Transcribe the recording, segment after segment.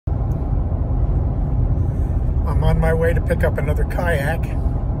I'm on my way to pick up another kayak.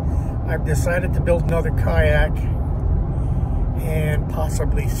 I've decided to build another kayak and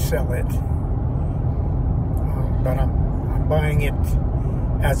possibly sell it. But I'm buying it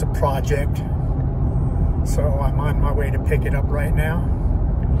as a project. So I'm on my way to pick it up right now.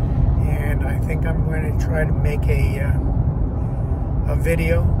 And I think I'm going to try to make a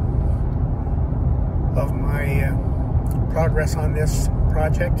video of my progress on this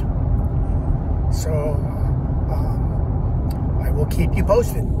project. So I will keep you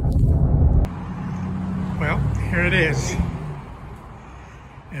posted. Well, here it is.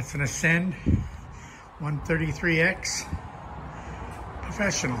 It's an Ascend 133X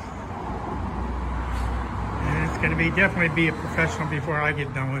Professional. And it's going to definitely be a professional before I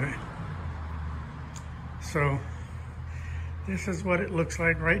get done with it. So this is what it looks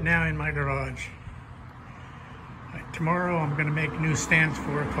like right now in my garage. Tomorrow I'm going to make new stands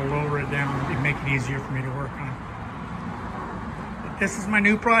for it to lower it down and make it easier for me to work on. But this is my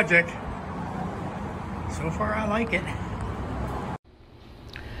new project. So far I like it.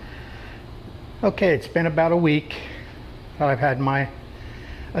 Okay, it's been about a week that I've had my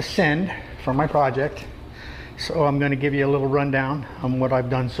Ascend for my project. So I'm going to give you a little rundown on what I've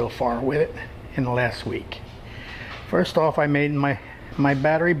done so far with it in the last week. First off, I made my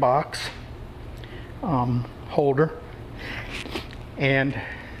battery box holder, and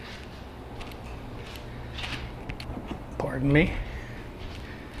pardon me,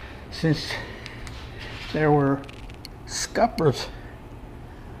 since there were scuppers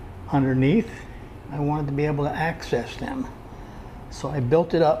underneath, I wanted to be able to access them, so I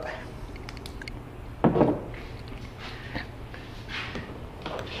built it up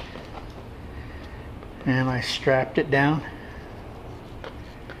and I strapped it down.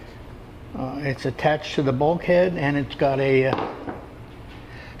 It's attached to the bulkhead and it's got a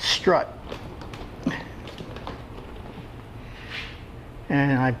strut,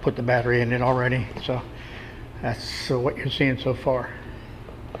 and I put the battery in it already, so that's what you're seeing so far.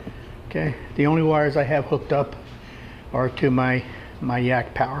 Okay, the only wires I have hooked up are to my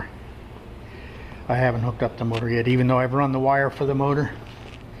Kayak power. I haven't hooked up the motor yet, even though I've run the wire for the motor.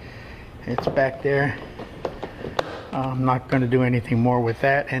 It's back there. I'm not going to do anything more with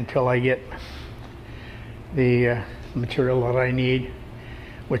that until I get the material that I need,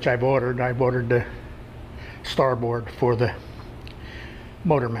 which I've ordered. I've ordered the starboard for the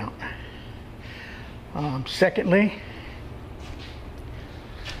motor mount. Secondly,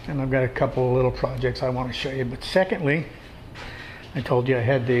 and I've got a couple of little projects I want to show you, but secondly, I told you I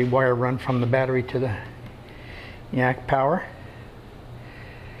had the wire run from the battery to the Kayak power.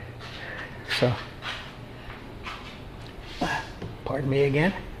 So pardon me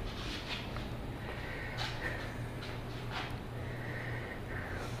again.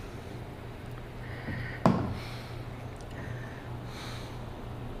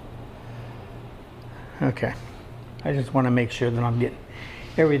 Okay, I just want to make sure that I'm getting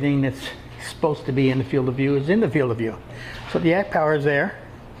everything that's supposed to be in the field of view is in the field of view. So the Kayak power is there,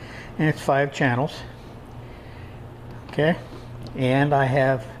 and it's 5 channels. Okay, and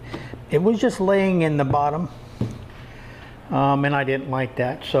it was just laying in the bottom. And I didn't like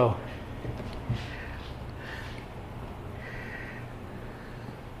that, so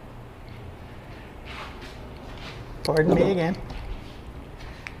pardon me again.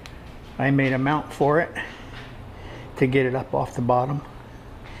 I made a mount for it to get it up off the bottom,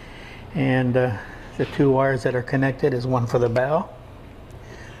 and the 2 wires that are connected is one for the bow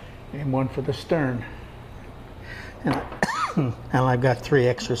and one for the stern, and I've got 3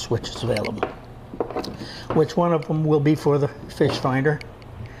 extra switches available, which one of them will be for the fish finder,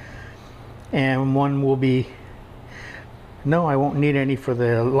 and one will be, no, I won't need any for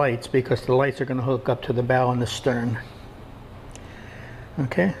the lights, because the lights are going to hook up to the bow and the stern.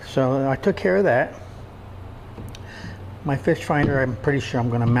 Okay, so I took care of that. My fish finder, I'm pretty sure I'm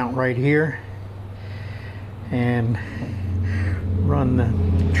going to mount right here and run the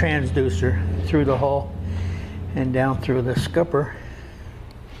transducer through the hull and down through the scupper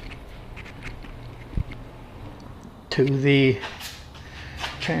to the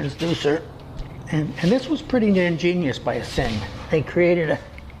transducer. And this was pretty ingenious by Ascend. They created a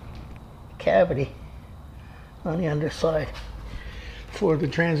cavity on the underside for the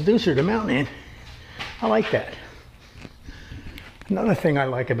transducer to mount in. I like that. Another thing I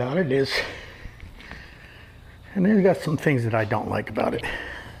like about it is, and there's got some things that I don't like about it.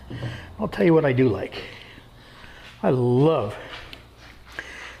 I'll tell you what I do like. I love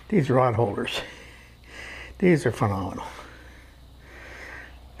these rod holders. These are phenomenal.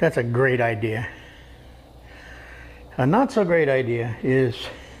 That's a great idea. A not so great idea is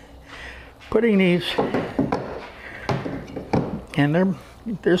putting these and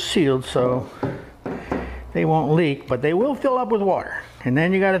they're sealed so they won't leak, but they will fill up with water. And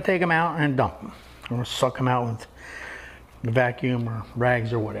then you got to take them out and dump them, or suck them out with the vacuum or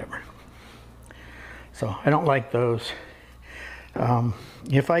rags or whatever. So I don't like those.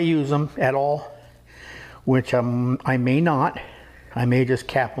 If I use them at all, which I may not, I may just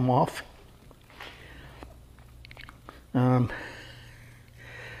cap them off.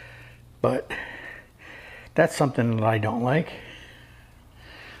 But that's something that I don't like.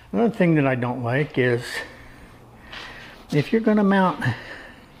 Another thing that I don't like is if you're going to mount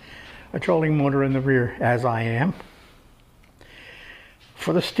a trolling motor in the rear, as I am,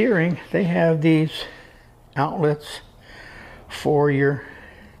 for the steering, they have these outlets for your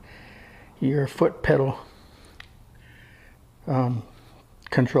foot pedal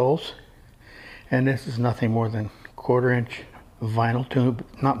controls, and this is nothing more than 1/4 inch vinyl tube,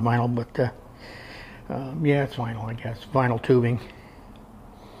 not vinyl, but yeah, it's vinyl, I guess, vinyl tubing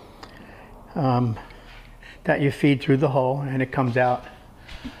that you feed through the hull, and it comes out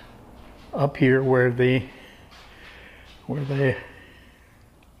up here where the let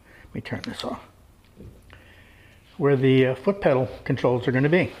me turn this off, where the foot pedal controls are going to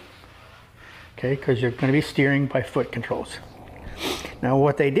be. Okay, because you're going to be steering by foot controls. Now,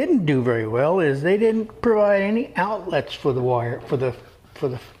 what they didn't do very well is they didn't provide any outlets for the wire, for the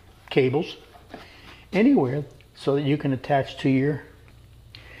cables anywhere, so that you can attach to your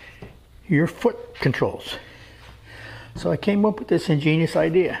foot controls. So I came up with this ingenious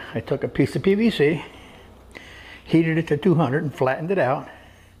idea. I took a piece of PVC, heated it to 200 and flattened it out.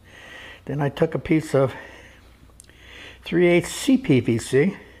 Then I took a piece of 3/8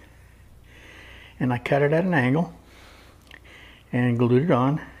 CPVC and I cut it at an angle and glued it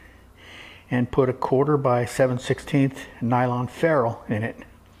on and put a 1/4 by 7/16 nylon ferrule in it.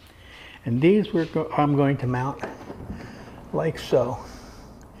 And these I'm going to mount like so.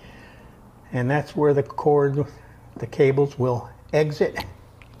 And that's where the cables will exit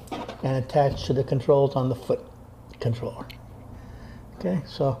and attach to the controls on the foot controller. Okay,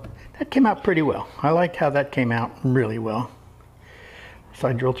 so that came out pretty well. I liked how that came out really well. So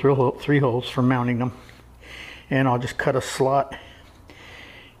I drilled through 3 holes for mounting them, and I'll just cut a slot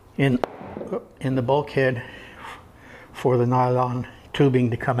in the bulkhead for the nylon tubing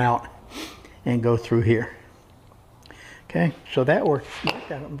to come out and go through here. Okay, so that worked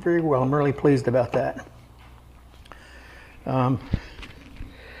very well. I'm really pleased about that.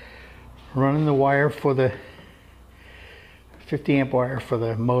 Running the wire for the 50 amp wire for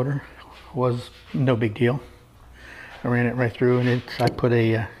the motor was no big deal. I ran it right through, and I put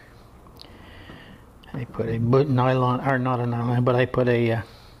a nylon, or not a nylon, but I put a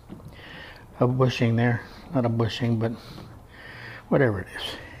bushing there. Not a bushing, but whatever it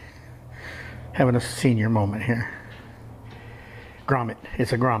is. Having a senior moment here. Grommet.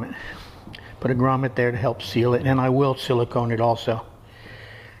 It's a grommet. Put a grommet there to help seal it, and I will silicone it also,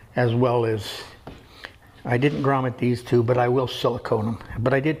 as well as I didn't grommet these two, but I will silicone them.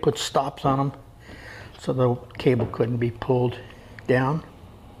 But I did put stops on them so the cable couldn't be pulled down.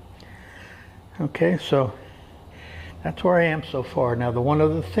 Okay, so that's where I am so far. Now, the one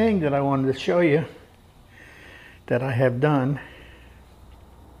other thing that I wanted to show you that I have done,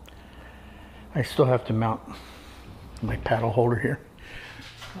 I still have to mount my paddle holder here.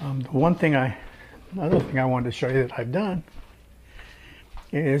 Another thing I wanted to show you that I've done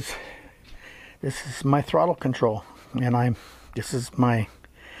is this is my throttle control, and this is my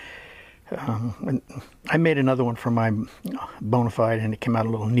I made another one for my Bonafide, and it came out a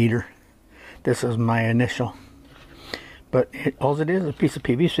little neater. This is my initial, but all it is a piece of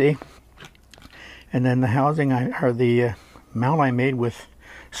PVC, and then the housing the mount I made with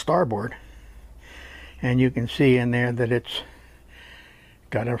starboard, and you can see in there that it's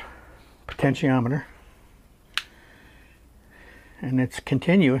got a potentiometer, and it's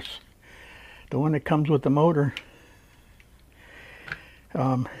continuous. The one that comes with the motor,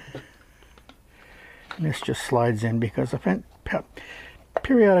 and this just slides in, because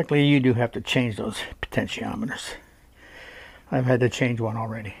periodically you do have to change those potentiometers. I've had to change one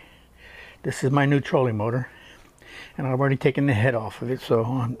already. This is my new trolling motor, and I've already taken the head off of it,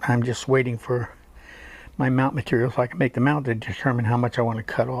 so I'm just waiting for my mount material so I can make the mount to determine how much I want to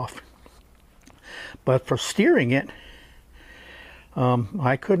cut off. But for steering it,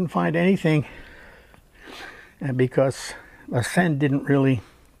 I couldn't find anything, because Ascend didn't really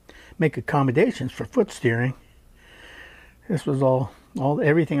make accommodations for foot steering. This was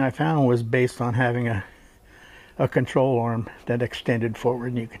everything I found was based on having a control arm that extended forward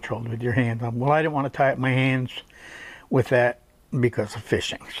and you controlled with your hands. Well, I didn't want to tie up my hands with that because of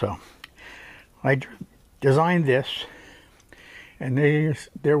fishing, so I designed this, And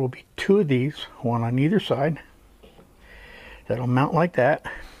there will be 2 of these, one on either side, that'll mount like that.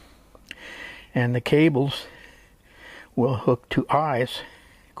 And the cables will hook to eyes,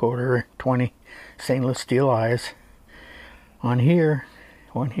 1/4-20 stainless steel eyes on here,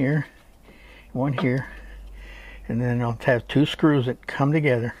 one here, one here. And then I'll have 2 screws that come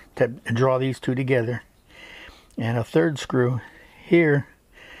together to draw these 2 together. And a 3rd screw here,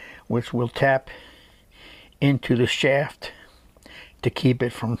 which will tap into the shaft to keep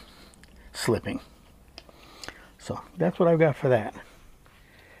it from slipping. So that's what I've got for that.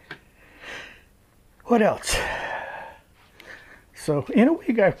 What else? So in a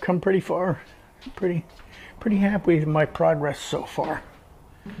week I've come pretty far. Pretty happy with my progress so far.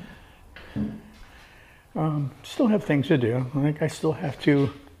 Still have things to do. I think I still have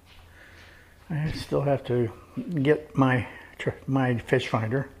to get my fish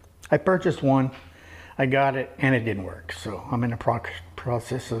finder. I purchased one, I got it, and it didn't work. So I'm in the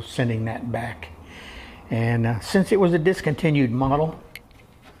process of sending that back. And since it was a discontinued model,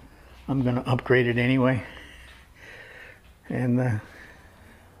 I'm going to upgrade it anyway. And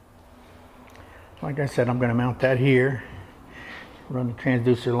like I said, I'm going to mount that here, run the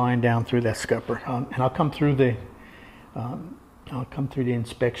transducer line down through that scupper, and I'll come through the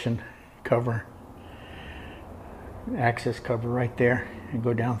inspection cover, access cover right there, and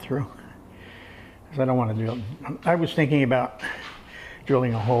go down through. Because I don't want to drill. I was thinking about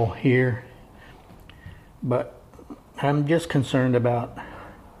drilling a hole here, but I'm just concerned about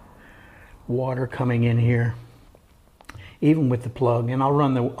water coming in here, even with the plug. And I'll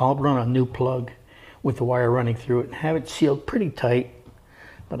run a new plug with the wire running through it and have it sealed pretty tight.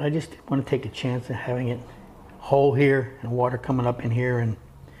 But I just want to take a chance of having it hole here and water coming up in here and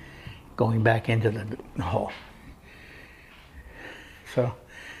going back into the hole. So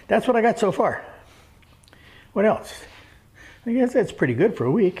that's what I got so far. What else? I guess that's pretty good for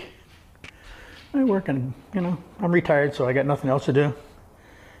a week. I work and, I'm retired, so I got nothing else to do.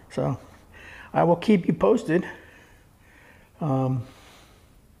 So I will keep you posted. I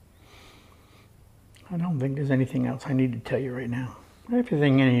don't think there's anything else I need to tell you right now.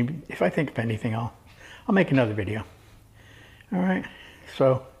 If I think of anything, I'll make another video. All right.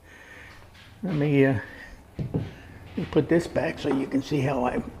 So let me put this back so you can see how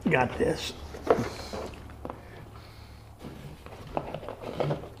I got this.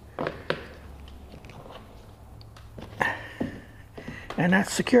 And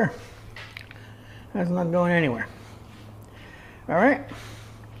that's secure. That's not going anywhere. All right.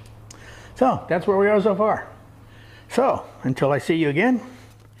 So that's where we are so far. So until I see you again,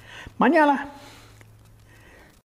 mañana.